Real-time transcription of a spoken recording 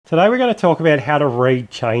Today we're going to talk about how to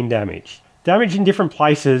read chain damage. Damage in different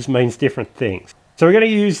places means different things. So we're going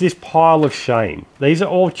to use this pile of shame. These are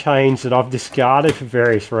all chains that I've discarded for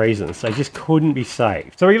various reasons. They just couldn't be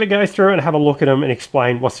saved. So we're going to go through and have a look at them and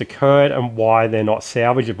explain what's occurred and why they're not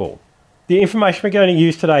salvageable. The information we're going to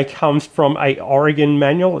use today comes from a Oregon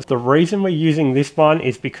manual. The reason we're using this one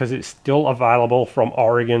is because it's still available from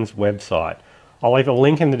Oregon's website. I'll leave a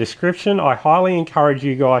link in the description. I highly encourage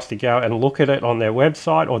you guys to go and look at it on their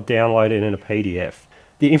website or download it in a PDF.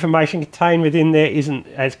 The information contained within there isn't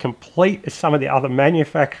as complete as some of the other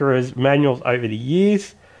manufacturers' manuals over the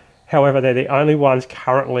years. However, they're the only ones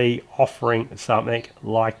currently offering something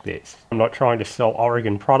like this. I'm not trying to sell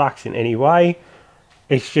Oregon products in any way.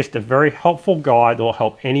 It's just a very helpful guide that will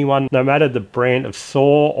help anyone, no matter the brand of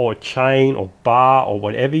saw or chain or bar or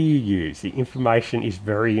whatever you use. The information is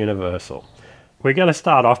very universal. We're going to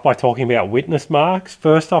start off by talking about witness marks.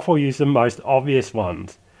 First off, we'll use the most obvious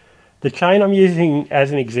ones. The chain I'm using as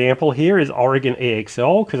an example here is Oregon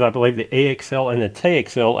EXL, because I believe the EXL and the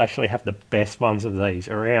TXL actually have the best ones of these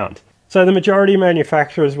around. So the majority of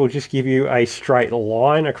manufacturers will just give you a straight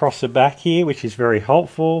line across the back here, which is very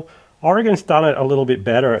helpful. Oregon's done it a little bit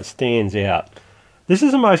better, it stands out. This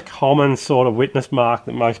is the most common sort of witness mark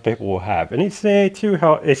that most people will have, and it's there to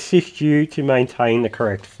help assist you to maintain the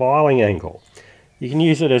correct filing angle. You can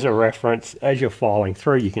use it as a reference as you're filing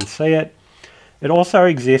through, you can see it. It also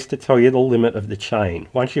exists to tell you the limit of the chain.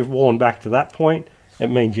 Once you've worn back to that point,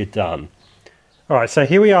 it means you're done. Alright, so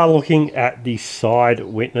here we are looking at the side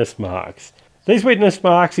witness marks. These witness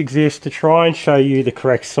marks exist to try and show you the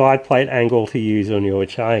correct side plate angle to use on your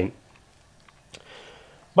chain.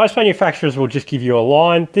 Most manufacturers will just give you a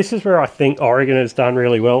line. This is where I think Oregon has done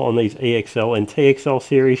really well on these EXL and TXL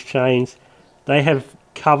series chains. They have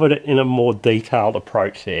covered it in a more detailed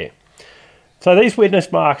approach there. So these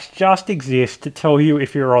witness marks just exist to tell you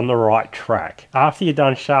if you're on the right track. After you're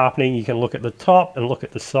done sharpening, you can look at the top and look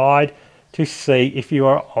at the side to see if you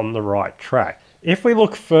are on the right track. If we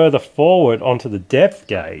look further forward onto the depth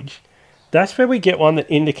gauge, that's where we get one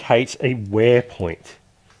that indicates a wear point.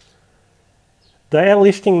 They are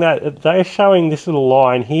listing that, they are showing this little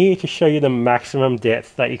line here to show you the maximum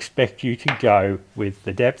depth they expect you to go with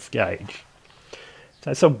the depth gauge.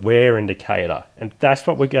 That's a wear indicator, and that's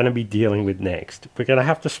what we're going to be dealing with next. We're going to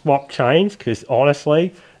have to swap chains because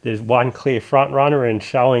honestly, there's one clear front runner and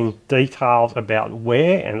showing details about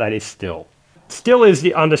wear, and that is Stihl. Stihl is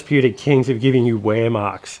the undisputed kings of giving you wear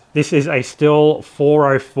marks. This is a Stihl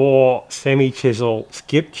 404 semi-chisel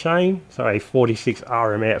skip chain, so a 46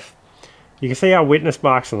 RMF. You can see our witness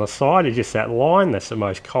marks on the side are just that line. That's the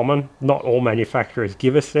most common. Not all manufacturers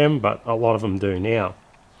give us them, but a lot of them do now.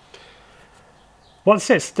 What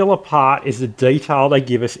sets Stihl apart is the detail they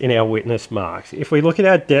give us in our witness marks. If we look at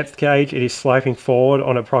our depth gauge, it is sloping forward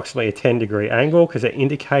on approximately a 10-degree angle because they're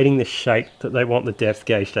indicating the shape that they want the depth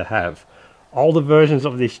gauge to have. Older versions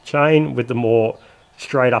of this chain with the more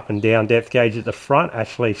straight up and down depth gauge at the front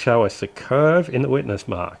actually show us the curve in the witness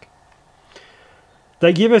mark.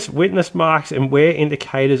 They give us witness marks and wear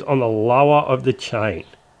indicators on the lower of the chain.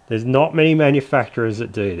 There's not many manufacturers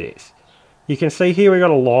that do this. You can see here we've got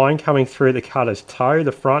a line coming through the cutter's toe.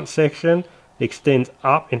 The front section extends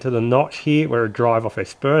up into the notch here where it drive off a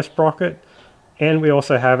spur sprocket, and we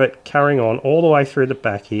also have it carrying on all the way through the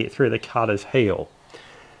back here through the cutter's heel.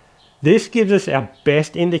 This gives us our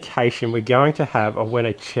best indication we're going to have of when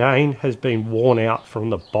a chain has been worn out from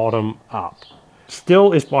the bottom up.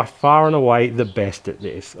 Stihl is by far and away the best at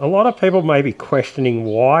this. A lot of people may be questioning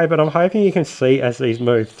why, but I'm hoping you can see as these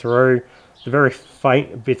move through the very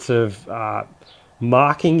faint bits of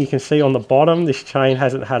marking you can see on the bottom. This chain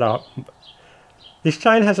hasn't had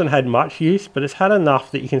much use, but it's had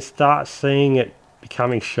enough that you can start seeing it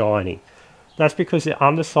becoming shiny. That's because the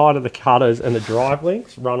underside of the cutters and the drive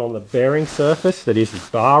links run on the bearing surface that is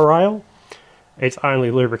the bar rail. It's only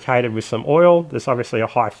lubricated with some oil. There's obviously a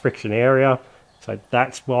high friction area, so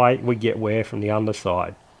that's why we get wear from the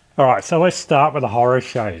underside. Alright, so let's start with the horror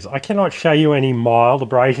shows. I cannot show you any mild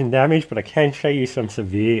abrasion damage, but I can show you some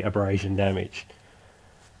severe abrasion damage.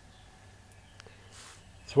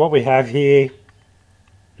 So what we have here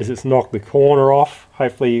is it's knocked the corner off.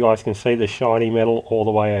 Hopefully you guys can see the shiny metal all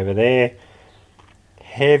the way over there.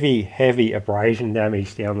 Heavy abrasion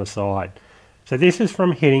damage down the side. So this is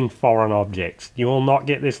from hitting foreign objects. You will not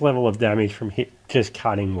get this level of damage from just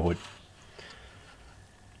cutting wood.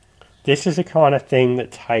 This is the kind of thing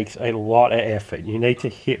that takes a lot of effort. You need to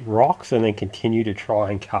hit rocks and then continue to try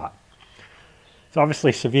and cut. So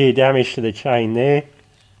obviously severe damage to the chain there.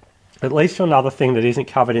 It leads to another thing that isn't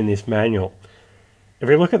covered in this manual. If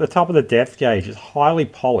we look at the top of the depth gauge, it's highly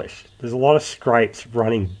polished. There's a lot of scrapes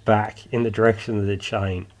running back in the direction of the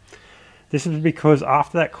chain. This is because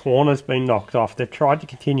after that corner's been knocked off, they've tried to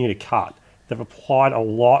continue to cut. They've applied a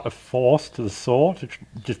lot of force to the saw,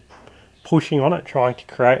 just pushing on it, trying to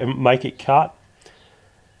create and make it cut.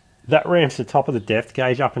 That rams the top of the depth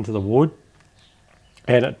gauge up into the wood,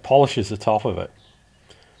 and it polishes the top of it.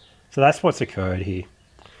 So that's what's occurred here.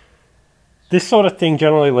 This sort of thing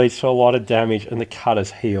generally leads to a lot of damage in the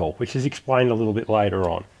cutter's heel, which is explained a little bit later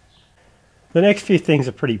on. The next few things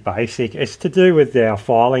are pretty basic. It's to do with our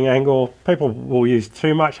filing angle. People will use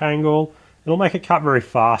too much angle. It'll make it cut very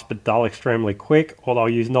fast but dull extremely quick, or they'll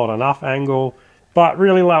use not enough angle. But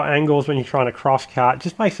really low angles when you're trying to cross cut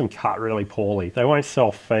just makes them cut really poorly. They won't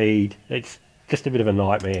self-feed. It's just a bit of a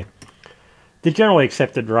nightmare. The generally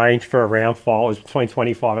accepted range for a round file is between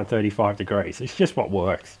 25 and 35 degrees. It's just what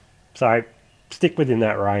works. So stick within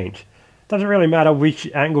that range. Doesn't really matter which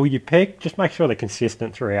angle you pick, just make sure they're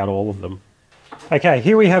consistent throughout all of them. Okay,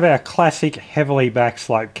 here we have our classic heavily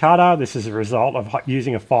backslope cutter. This is a result of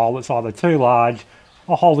using a file that's either too large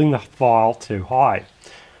or holding the file too high.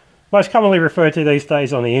 Most commonly referred to these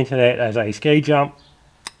days on the internet as a ski jump.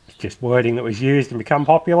 It's just wording that was used and become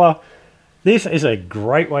popular. This is a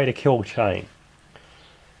great way to kill chain.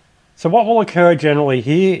 So what will occur generally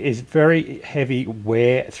here is very heavy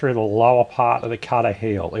wear through the lower part of the cutter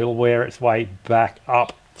heel. It'll wear its way back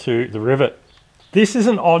up to the rivet. This is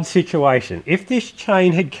an odd situation. If this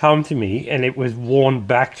chain had come to me and it was worn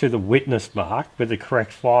back to the witness mark with the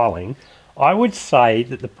correct filing, I would say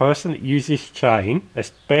that the person that used this chain,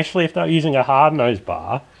 especially if they're using a hard nose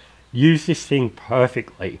bar, used this thing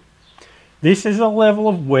perfectly. This is a level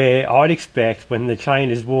of wear I'd expect when the chain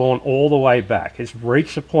is worn all the way back. It's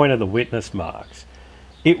reached the point of the witness marks.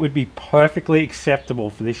 It would be perfectly acceptable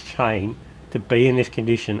for this chain to be in this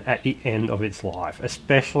condition at the end of its life,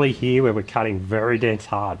 especially here where we're cutting very dense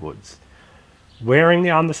hardwoods. Wearing the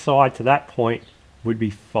underside to that point would be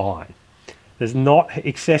fine. There's not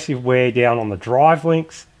excessive wear down on the drive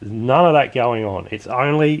links. There's none of that going on. It's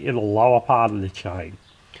only in the lower part of the chain.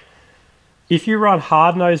 If you run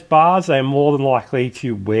hard nose bars, they're more than likely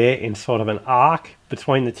to wear in sort of an arc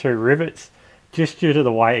between the two rivets, just due to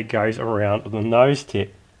the way it goes around the nose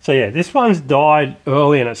tip. So yeah, this one's died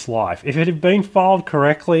early in its life. If it had been filed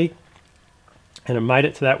correctly and it made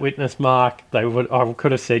it to that witness mark, I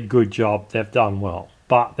could have said good job, they've done well.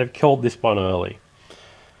 But they've killed this one early.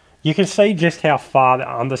 You can see just how far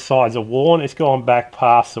the undersides are worn. It's gone back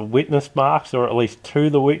past the witness marks, or at least to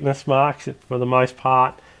the witness marks for the most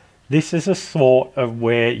part. This is a sort of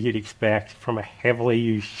wear you'd expect from a heavily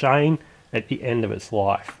used chain at the end of its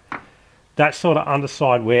life. That sort of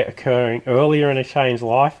underside wear occurring earlier in a chain's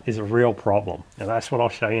life is a real problem, and that's what I'll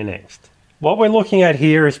show you next. What we're looking at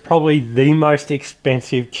here is probably the most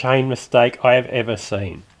expensive chain mistake I have ever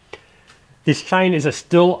seen. This chain is a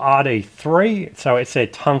Stihl RD3, so it's a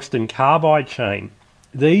tungsten carbide chain.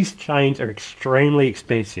 These chains are extremely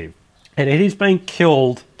expensive, and it has been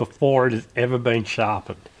killed before it has ever been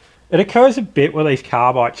sharpened. It occurs a bit with these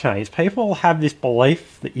carbide chains. People have this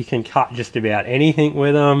belief that you can cut just about anything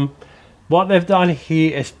with them. What they've done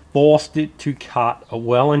here is forced it to cut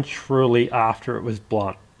well and truly after it was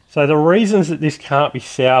blunt. So the reasons that this can't be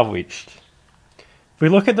salvaged. If we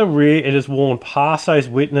look at the rear, it is worn past those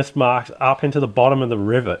witness marks up into the bottom of the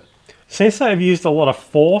rivet. Since they've used a lot of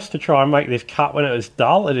force to try and make this cut when it was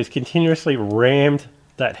dull, it has continuously rammed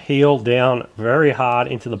that heel down very hard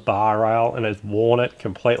into the bar rail and has worn it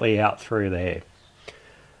completely out through there.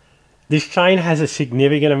 This chain has a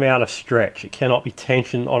significant amount of stretch. It cannot be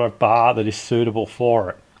tensioned on a bar that is suitable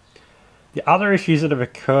for it. The other issues that have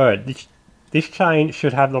occurred, this chain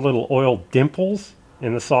should have the little oil dimples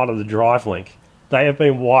in the side of the drive link. They have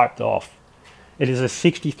been wiped off. It is a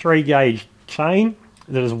 63 gauge chain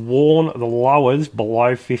that has worn the lowers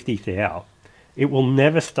below 50 thou. It will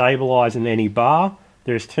never stabilize in any bar.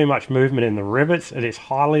 There is too much movement in the rivets. It is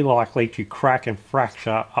highly likely to crack and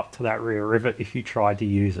fracture up to that rear rivet if you tried to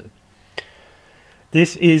use it.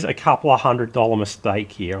 This is a couple of $100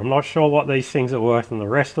 mistake here. I'm not sure what these things are worth in the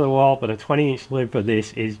rest of the world, but a 20-inch lid for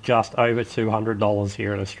this is just over $200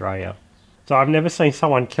 here in Australia. So I've never seen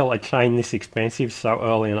someone kill a chain this expensive so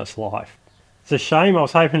early in its life. It's a shame. I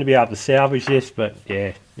was hoping to be able to salvage this, but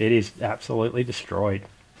yeah, it is absolutely destroyed.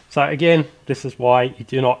 So again, this is why you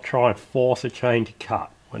do not try and force a chain to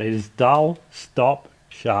cut. When it is dull, stop,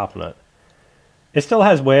 sharpen it. It still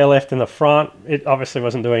has wear left in the front. It obviously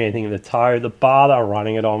wasn't doing anything in the toe. The bar they were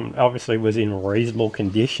running it on obviously was in reasonable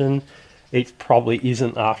condition. It probably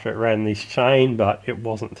isn't after it ran this chain, but it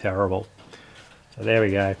wasn't terrible. So there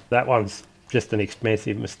we go. That one's just an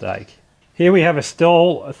expensive mistake. Here we have a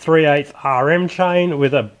still 3/8 RM chain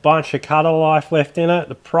with a bunch of cutter life left in it.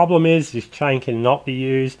 The problem is this chain cannot be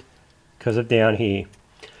used because of down here.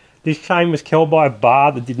 This chain was killed by a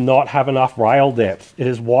bar that did not have enough rail depth. It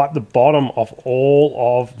has wiped the bottom off all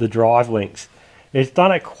of the drive links. It's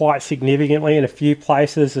done it quite significantly in a few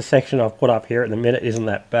places. The section I've put up here at the minute isn't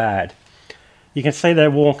that bad. You can see they're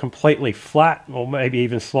worn completely flat or maybe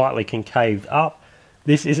even slightly concaved up.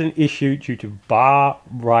 This is an issue due to bar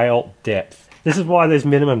rail depth. This is why there's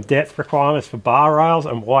minimum depth requirements for bar rails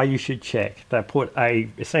and why you should check. They put a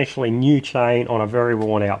essentially new chain on a very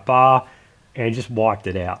worn out bar and just wiped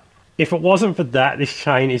it out. If it wasn't for that, this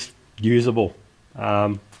chain is usable.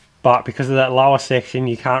 But because of that lower section,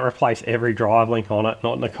 you can't replace every drive link on it,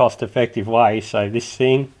 not in a cost effective way. So this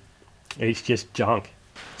thing, it's just junk.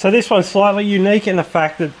 So this one's slightly unique in the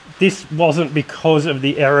fact that this wasn't because of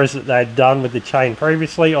the errors that they'd done with the chain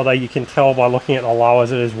previously, although you can tell by looking at the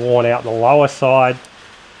lowers it is worn out the lower side.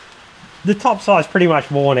 The top side's pretty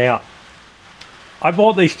much worn out. I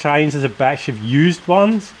bought these chains as a batch of used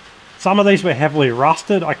ones. Some of these were heavily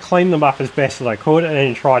rusted. I cleaned them up as best as I could and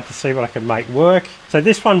then tried to see what I could make work. So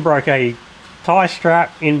this one broke a tie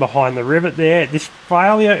strap in behind the rivet there. This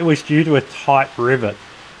failure, it was due to a tight rivet.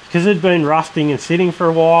 Because it had been rusting and sitting for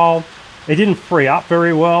a while, it didn't free up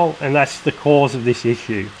very well, and that's the cause of this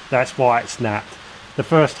issue. That's why it snapped. The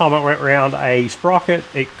first time it went around a sprocket,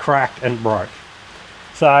 it cracked and broke.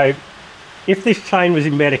 So if this chain was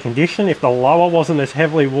in better condition, if the lower wasn't as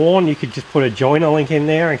heavily worn, you could just put a joiner link in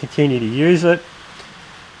there and continue to use it.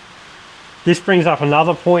 This brings up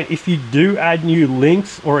another point. If you do add new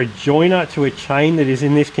links or a joiner to a chain that is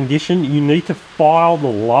in this condition, you need to file the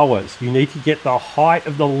lowers. You need to get the height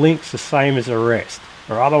of the links the same as the rest,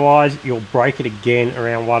 or otherwise you'll break it again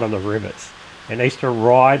around one of the rivets. It needs to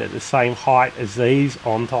ride at the same height as these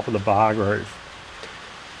on top of the bar groove.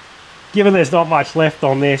 Given there's not much left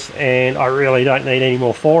on this and I really don't need any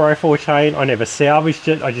more 404 chain, I never salvaged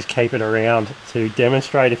it, I just keep it around to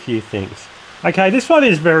demonstrate a few things. Okay, this one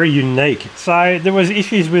is very unique. So there was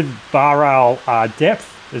issues with bar rail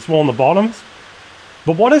depth, it's worn the bottoms.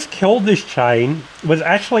 But what has killed this chain was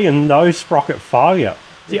actually a nose sprocket failure.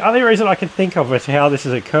 The only reason I can think of is how this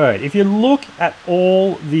has occurred. If you look at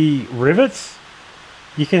all the rivets,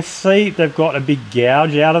 you can see they've got a big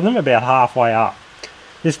gouge out of them about halfway up.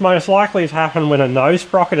 This most likely has happened when a nose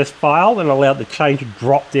sprocket has failed and allowed the chain to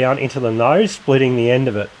drop down into the nose, splitting the end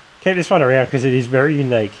of it. Keep this one around because it is very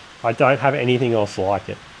unique. I don't have anything else like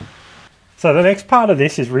it. So the next part of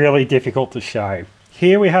this is really difficult to show.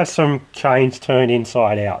 Here we have some chains turned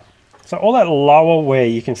inside out. So all that lower wear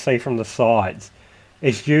you can see from the sides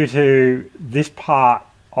is due to this part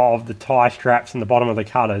of the tie straps and the bottom of the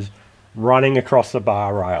cutters running across the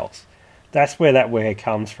bar rails. That's where that wear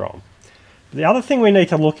comes from. The other thing we need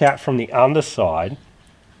to look at from the underside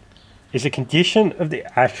is the condition of the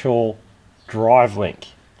actual drive link.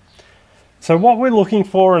 So what we're looking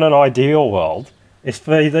for in an ideal world is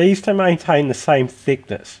for these to maintain the same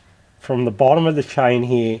thickness from the bottom of the chain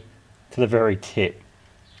here to the very tip.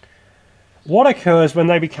 What occurs when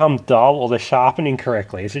they become dull or they're sharpened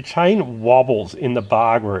incorrectly is the chain wobbles in the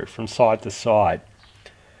bar groove from side to side.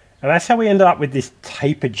 And that's how we end up with this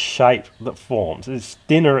tapered shape that forms. It's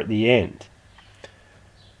thinner at the end.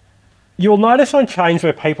 You'll notice on chains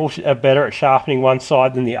where people are better at sharpening one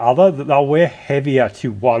side than the other that they'll wear heavier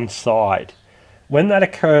to one side. When that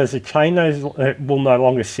occurs, the chain will no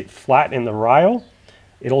longer sit flat in the rail.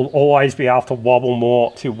 It'll always be able to wobble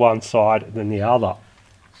more to one side than the other.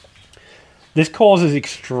 This causes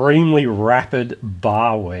extremely rapid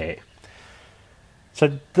bar wear.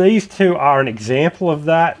 So these two are an example of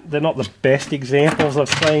that. They're not the best examples I've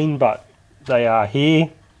seen, but they are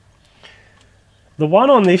here. The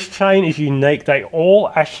one on this chain is unique. They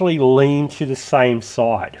all actually lean to the same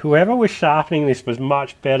side. Whoever was sharpening this was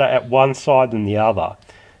much better at one side than the other.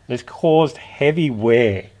 It's caused heavy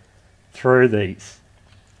wear through these.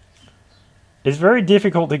 It's very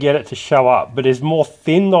difficult to get it to show up, but it's more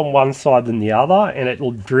thinned on one side than the other and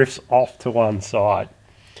it drifts off to one side.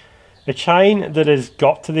 A chain that has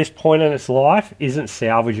got to this point in its life isn't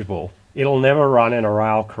salvageable. It'll never run in a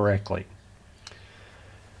rail correctly.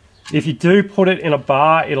 If you do put it in a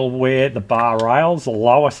bar, it'll wear the bar rails, the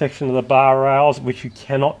lower section of the bar rails, which you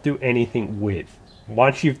cannot do anything with.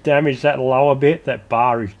 Once you've damaged that lower bit, that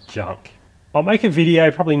bar is junk. I'll make a video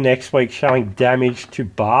probably next week showing damage to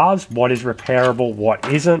bars, what is repairable, what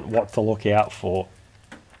isn't, what to look out for.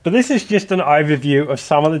 But this is just an overview of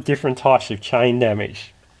some of the different types of chain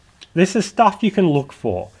damage. This is stuff you can look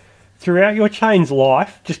for. Throughout your chain's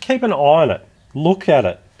life, just keep an eye on it, look at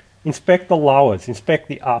it. Inspect the lowers, inspect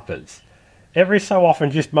the uppers. Every so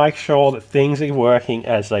often, just make sure that things are working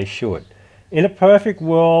as they should. In a perfect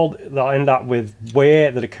world, they'll end up with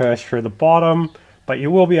wear that occurs through the bottom, but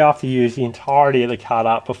you will be able to use the entirety of the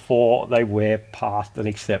cutter before they wear past an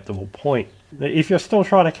acceptable point. If you're still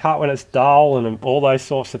trying to cut when it's dull and all those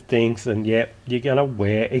sorts of things, then yep, you're going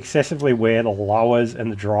to excessively wear the lowers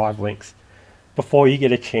and the drive links before you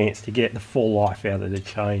get a chance to get the full life out of the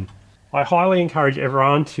chain. I highly encourage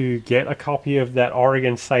everyone to get a copy of that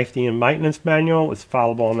Oregon Safety and Maintenance Manual. It's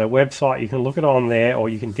available on their website. You can look it on there or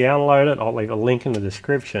you can download it. I'll leave a link in the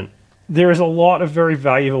description. There is a lot of very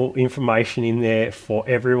valuable information in there for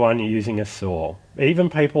everyone using a saw. Even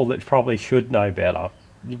people that probably should know better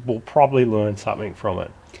will probably learn something from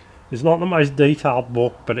it. It's not the most detailed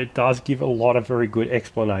book, but it does give a lot of very good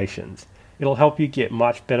explanations. It'll help you get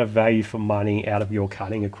much better value for money out of your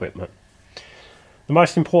cutting equipment. The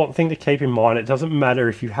most important thing to keep in mind, it doesn't matter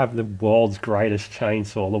if you have the world's greatest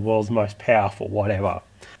chainsaw, the world's most powerful, whatever.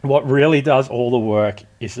 What really does all the work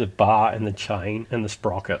is the bar and the chain and the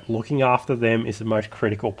sprocket. Looking after them is the most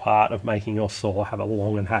critical part of making your saw have a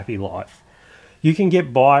long and happy life. You can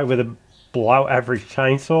get by with a below average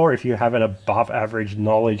chainsaw if you have an above average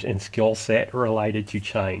knowledge and skill set related to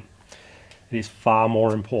chain. It is far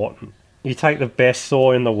more important. You take the best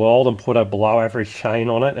saw in the world and put a below average chain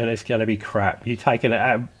on it and it's going to be crap. You take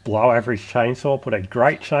a below average chainsaw, put a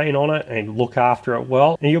great chain on it and look after it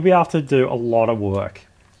well, and you'll be able to do a lot of work.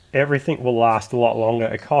 Everything will last a lot longer.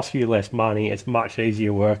 It costs you less money. It's much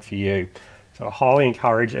easier work for you. So I highly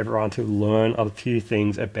encourage everyone to learn a few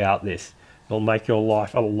things about this. It'll make your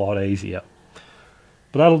life a lot easier.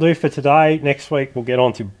 But that'll do for today. Next week we'll get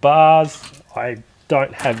on to bars. I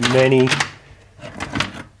don't have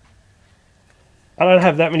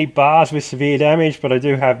that many bars with severe damage, but I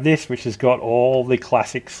do have this, which has got all the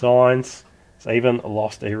classic signs. It's even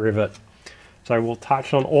lost a rivet. So we'll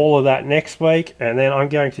touch on all of that next week, and then I'm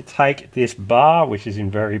going to take this bar, which is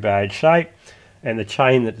in very bad shape, and the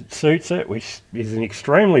chain that suits it, which is in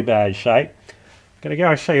extremely bad shape. I'm going to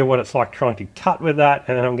go and show you what it's like trying to cut with that,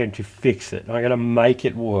 and then I'm going to fix it. I'm going to make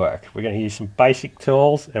it work. We're going to use some basic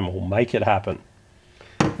tools, and we'll make it happen.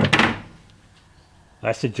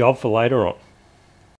 That's the job for later on.